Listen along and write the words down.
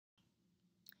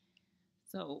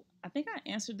So I think I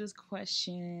answered this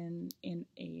question in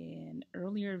an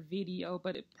earlier video,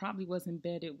 but it probably was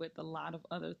embedded with a lot of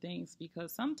other things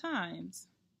because sometimes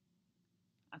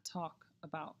I talk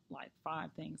about like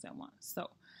five things at once. So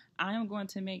I am going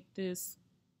to make this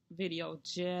video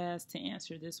just to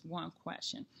answer this one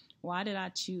question. Why did I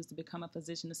choose to become a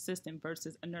physician assistant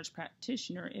versus a nurse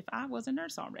practitioner if I was a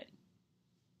nurse already?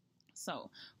 So,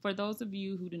 for those of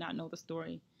you who do not know the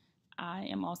story, I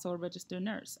am also a registered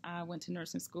nurse. I went to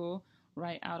nursing school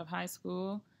right out of high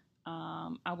school.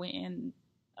 I went and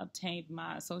obtained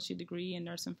my associate degree in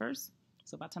nursing first.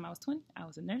 So by the time I was 20, I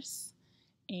was a nurse.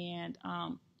 And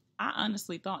I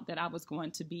honestly thought that I was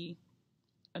going to be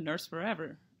a nurse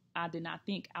forever. I did not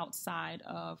think outside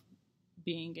of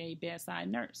being a bedside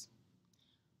nurse.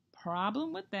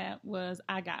 Problem with that was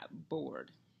I got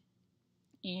bored.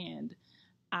 And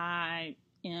I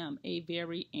am a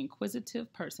very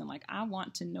inquisitive person. Like, I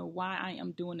want to know why I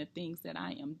am doing the things that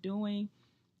I am doing.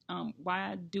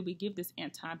 Why do we give this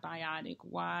antibiotic?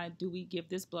 Why do we give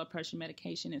this blood pressure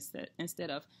medication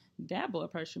instead of that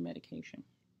blood pressure medication?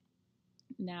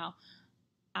 Now,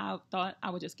 I thought I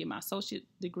would just get my associate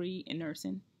degree in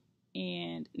nursing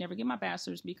and never get my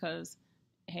bachelor's because,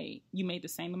 hey, you made the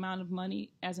same amount of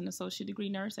money as an associate degree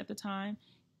nurse at the time.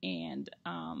 And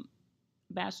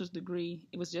bachelor's degree,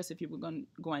 it was just if you were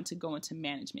going to go into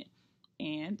management.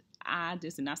 And I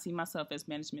just did not see myself as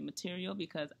management material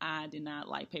because I did not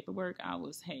like paperwork. I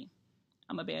was, hey,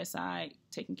 I'm a bedside,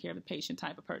 taking care of the patient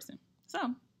type of person. So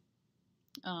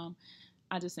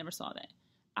I just never saw that.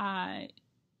 I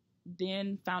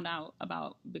then found out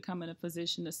about becoming a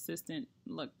physician assistant,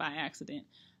 look, by accident.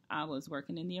 I was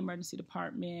working in the emergency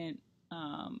department.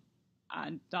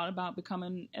 I thought about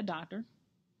becoming a doctor.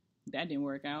 That didn't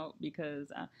work out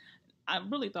because I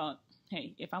really thought,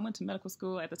 hey, if I went to medical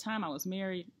school, at the time I was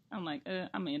married, I'm like, I'm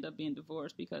going to end up being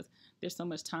divorced because there's so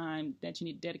much time that you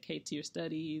need to dedicate to your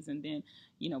studies. And then,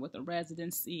 with the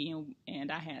residency,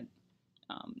 and I had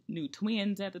new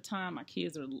twins at the time. My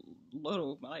kids are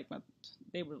little,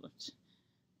 they were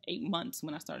 8 months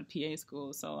when I started PA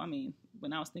school. So, I mean,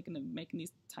 when I was thinking of making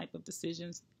these type of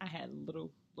decisions, I had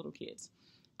little kids.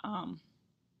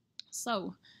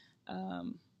 So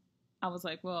I was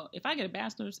like, well, if I get a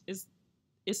bachelor's,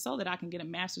 it's so that I can get a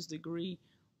master's degree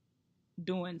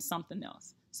doing something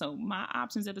else. So my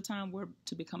options at the time were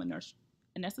to become a nurse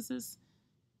anesthetist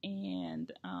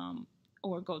and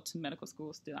or go to medical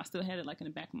school still. I still had it like in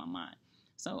the back of my mind.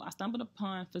 So I stumbled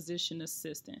upon physician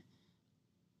assistant.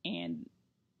 And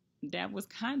that was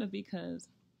kind of because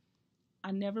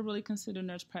I never really considered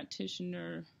nurse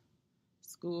practitioner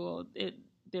school.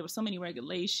 There were so many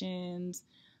regulations.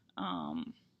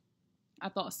 I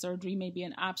thought surgery may be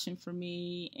an option for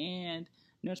me, and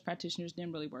nurse practitioners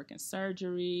didn't really work in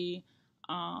surgery.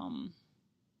 I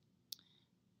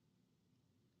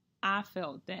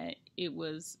felt that it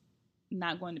was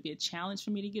not going to be a challenge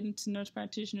for me to get into nurse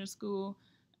practitioner school.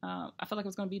 I felt like it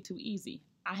was going to be too easy.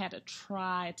 I had to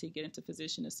try to get into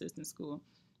physician assistant school.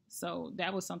 So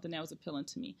that was something that was appealing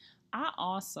to me. I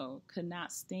also could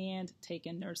not stand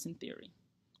taking nursing theory.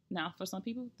 Now, for some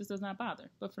people, this does not bother.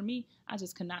 But for me, I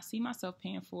just could not see myself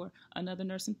paying for another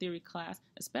nursing theory class,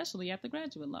 especially at the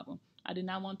graduate level. I did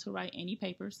not want to write any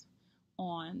papers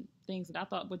on things that I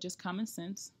thought were just common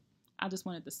sense. I just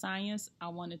wanted the science. I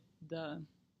wanted the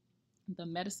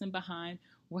medicine behind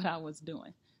what I was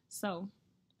doing. So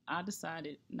I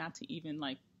decided not to even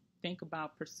think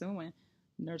about pursuing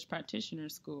nurse practitioner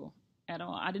school at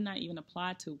all. I did not even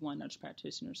apply to one nurse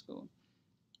practitioner school.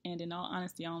 And in all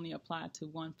honesty, I only applied to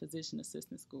one physician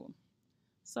assistant school.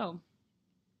 So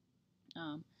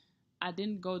I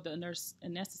didn't go the nurse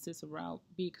anesthetist route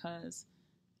because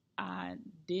I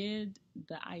did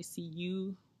the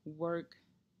ICU work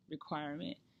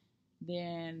requirement.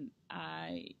 Then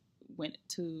I went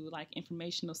to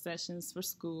informational sessions for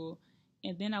school.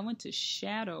 And then I went to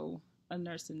shadow a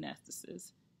nurse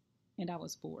anesthetist. And I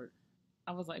was bored.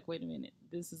 I was like, wait a minute,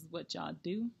 this is what y'all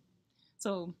do?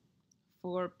 So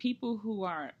for people who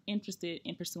are interested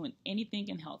in pursuing anything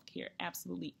in healthcare,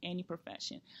 absolutely any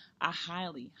profession, I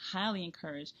highly, highly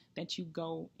encourage that you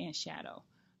go and shadow.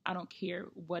 I don't care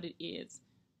what it is.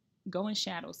 Go and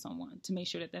shadow someone to make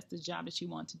sure that that's the job that you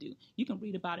want to do. You can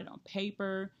read about it on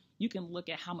paper. You can look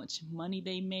at how much money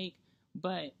they make.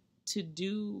 But to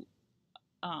do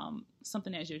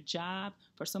something as your job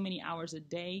for so many hours a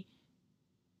day,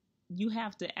 you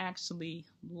have to actually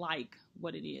like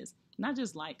what it is. Not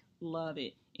just love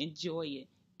it, enjoy it.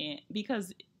 And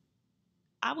because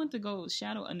I went to go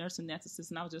shadow a nurse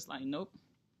anesthetist and I was just like, nope.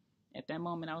 At that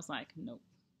moment, I was like, nope,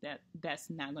 that's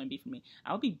not going to be for me.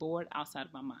 I would be bored outside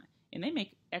of my mind. And they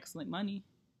make excellent money.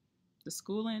 the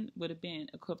schooling would have been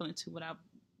equivalent to what I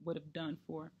would have done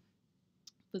for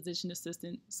physician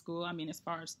assistant school. I mean, as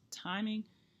far as timing,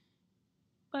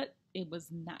 but it was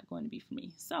not going to be for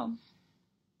me. So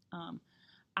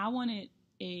I wanted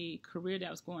a career that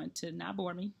was going to not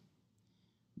bore me,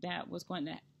 that was going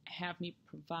to have me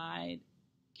provide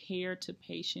care to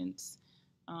patients,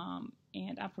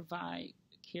 and I provide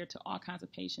care to all kinds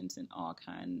of patients in all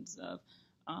kinds of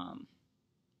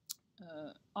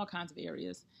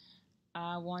areas.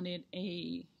 I wanted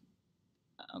a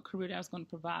career that was going to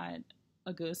provide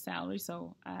a good salary,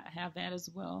 so I have that as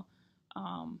well.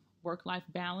 Work-life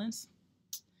balance.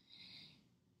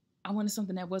 I wanted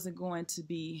something that wasn't going to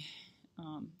be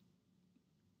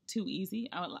too easy.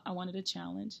 I wanted a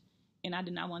challenge, and I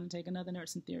did not want to take another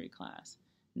nursing theory class.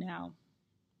 Now,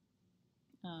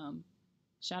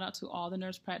 shout out to all the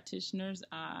nurse practitioners.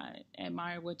 I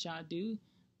admire what y'all do.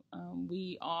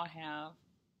 We all have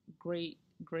great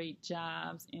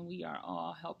jobs, and we are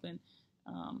all helping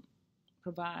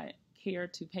provide care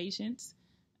to patients.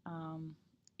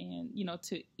 And, you know,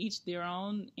 to each their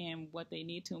own and what they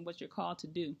need to and what you're called to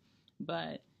do.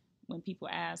 But when people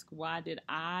ask, why did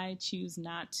I choose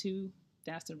not to?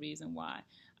 That's the reason why.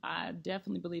 I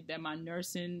definitely believe that my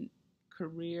nursing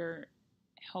career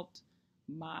helped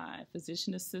my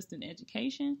physician assistant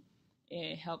education.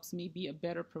 It helps me be a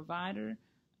better provider.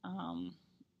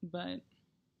 But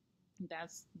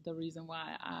that's the reason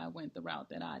why I went the route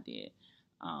that I did.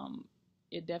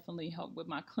 It definitely helped with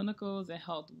my clinicals. It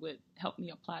helped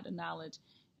me apply the knowledge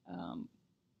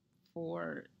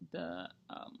for the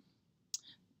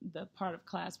part of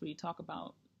class where you talk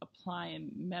about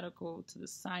applying medical to the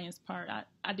science part.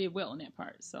 I did well in that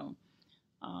part. So,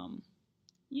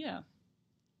 yeah,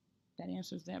 that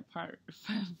answers that part.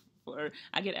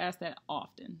 I get asked that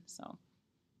often. So,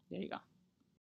 there you go.